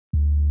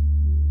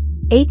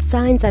8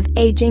 signs of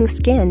aging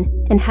skin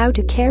and how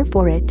to care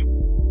for it.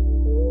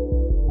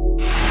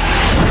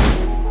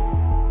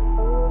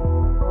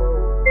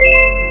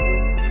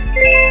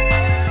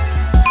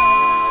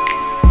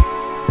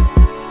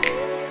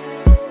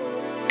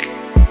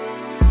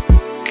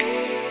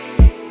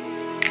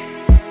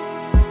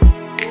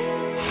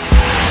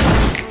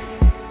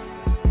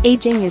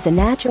 Aging is a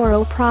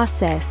natural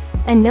process,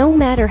 and no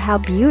matter how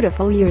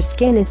beautiful your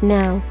skin is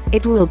now,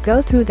 it will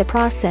go through the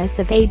process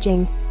of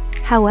aging.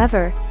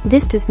 However,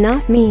 this does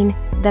not mean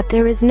that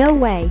there is no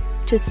way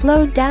to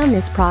slow down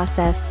this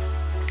process.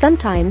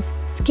 Sometimes,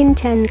 skin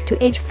tends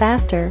to age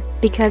faster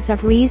because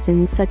of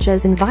reasons such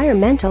as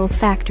environmental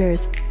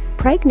factors.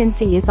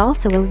 Pregnancy is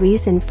also a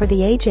reason for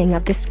the aging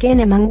of the skin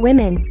among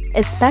women,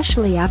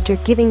 especially after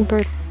giving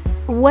birth.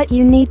 What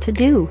you need to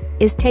do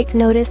is take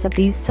notice of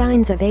these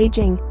signs of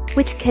aging,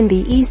 which can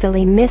be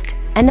easily missed,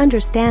 and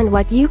understand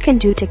what you can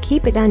do to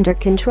keep it under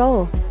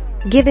control.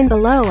 Given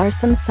below are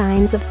some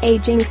signs of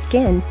aging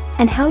skin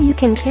and how you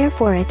can care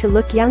for it to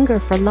look younger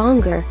for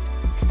longer.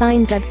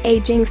 Signs of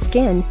aging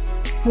skin.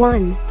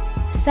 1.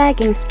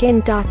 Sagging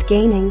skin.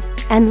 Gaining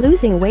and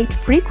losing weight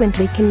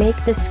frequently can make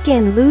the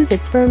skin lose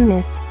its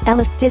firmness,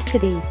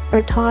 elasticity,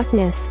 or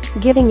tautness,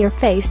 giving your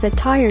face a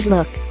tired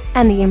look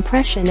and the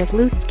impression of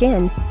loose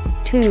skin.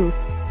 2.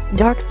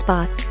 Dark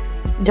spots.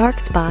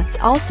 Dark spots,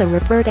 also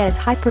referred as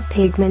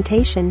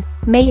hyperpigmentation,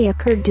 may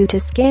occur due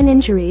to skin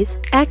injuries,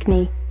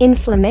 acne,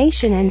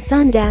 inflammation, and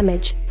sun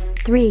damage.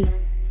 3.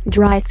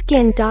 Dry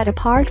skin.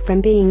 Apart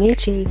from being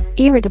itchy,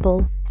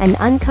 irritable, and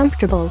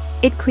uncomfortable,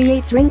 it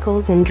creates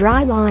wrinkles and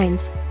dry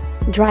lines.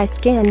 Dry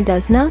skin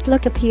does not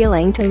look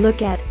appealing to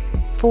look at.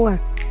 4.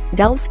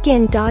 Dull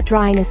skin.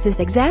 Dryness is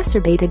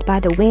exacerbated by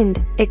the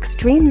wind,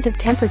 extremes of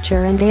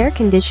temperature, and air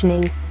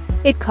conditioning.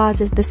 It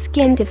causes the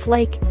skin to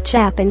flake,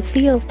 chap, and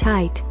feels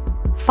tight.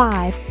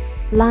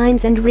 5.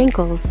 Lines and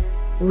wrinkles.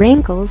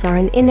 Wrinkles are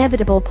an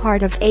inevitable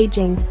part of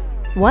aging.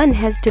 One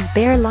has to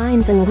bear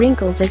lines and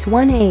wrinkles as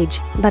one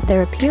age, but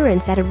their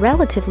appearance at a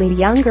relatively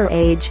younger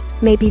age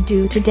may be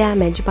due to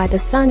damage by the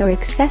sun or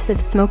excessive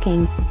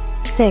smoking.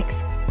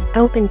 6.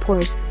 Open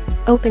pores.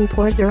 Open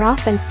pores are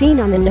often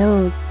seen on the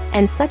nose,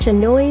 and such a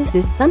nose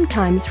is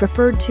sometimes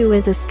referred to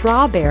as a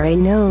strawberry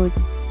nose.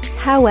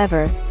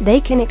 However,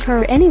 they can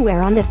occur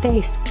anywhere on the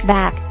face,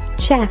 back,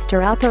 chest,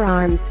 or upper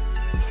arms.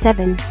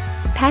 7.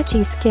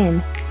 Patchy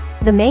skin.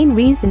 The main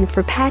reason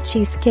for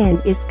patchy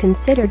skin is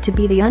considered to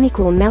be the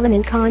unequal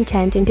melanin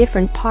content in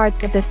different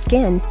parts of the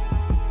skin.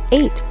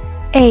 8.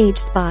 Age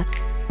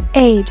spots.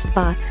 Age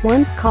spots,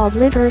 once called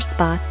liver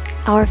spots,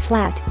 are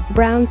flat,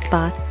 brown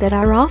spots that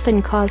are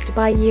often caused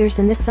by years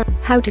in the sun.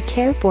 How to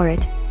care for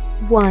it.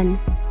 1.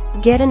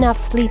 Get enough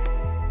sleep.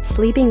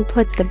 Sleeping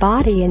puts the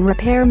body in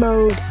repair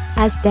mode,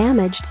 as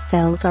damaged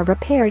cells are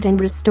repaired and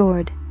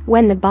restored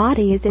when the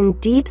body is in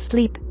deep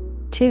sleep.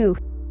 2.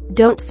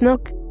 Don't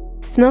smoke.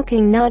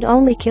 Smoking not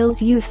only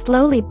kills you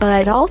slowly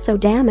but also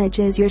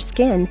damages your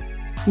skin.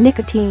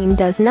 Nicotine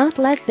does not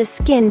let the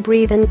skin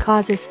breathe and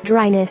causes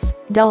dryness,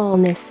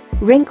 dullness,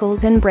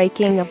 wrinkles, and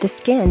breaking of the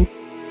skin.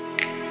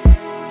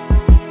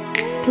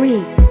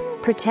 3.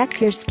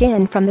 Protect your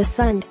skin from the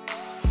sun.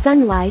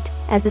 Sunlight,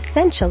 as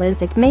essential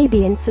as it may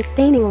be in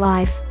sustaining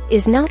life,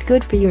 is not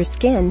good for your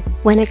skin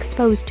when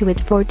exposed to it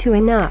for too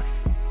enough.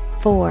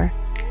 4.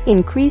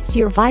 Increase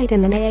your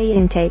vitamin A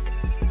intake.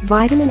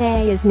 Vitamin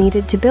A is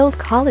needed to build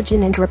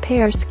collagen and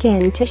repair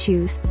skin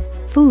tissues.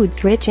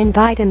 Foods rich in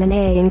vitamin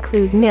A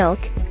include milk,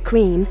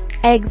 cream,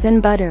 eggs,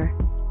 and butter.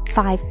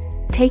 5.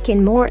 Take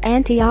in more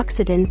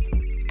antioxidants.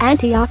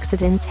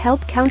 Antioxidants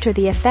help counter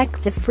the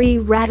effects of free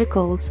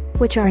radicals,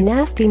 which are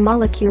nasty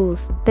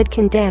molecules that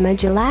can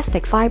damage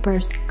elastic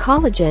fibers,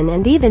 collagen,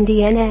 and even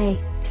DNA.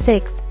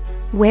 6.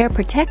 Wear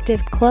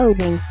protective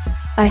clothing.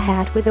 A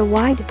hat with a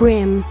wide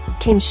brim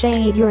can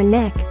shade your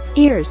neck,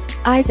 ears,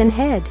 eyes, and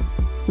head.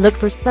 Look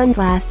for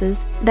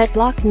sunglasses that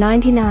block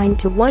 99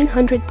 to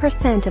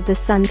 100% of the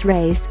sun's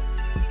rays.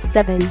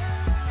 7.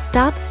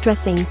 Stop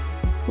stressing.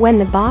 When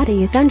the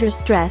body is under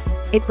stress,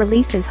 it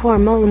releases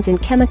hormones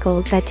and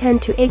chemicals that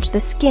tend to age the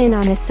skin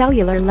on a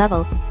cellular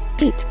level.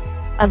 8.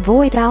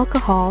 Avoid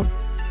alcohol.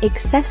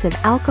 Excessive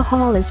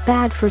alcohol is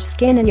bad for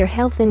skin and your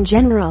health in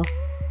general.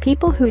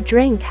 People who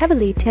drink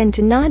heavily tend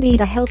to not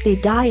eat a healthy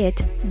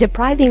diet,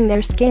 depriving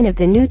their skin of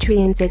the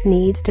nutrients it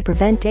needs to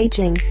prevent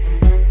aging.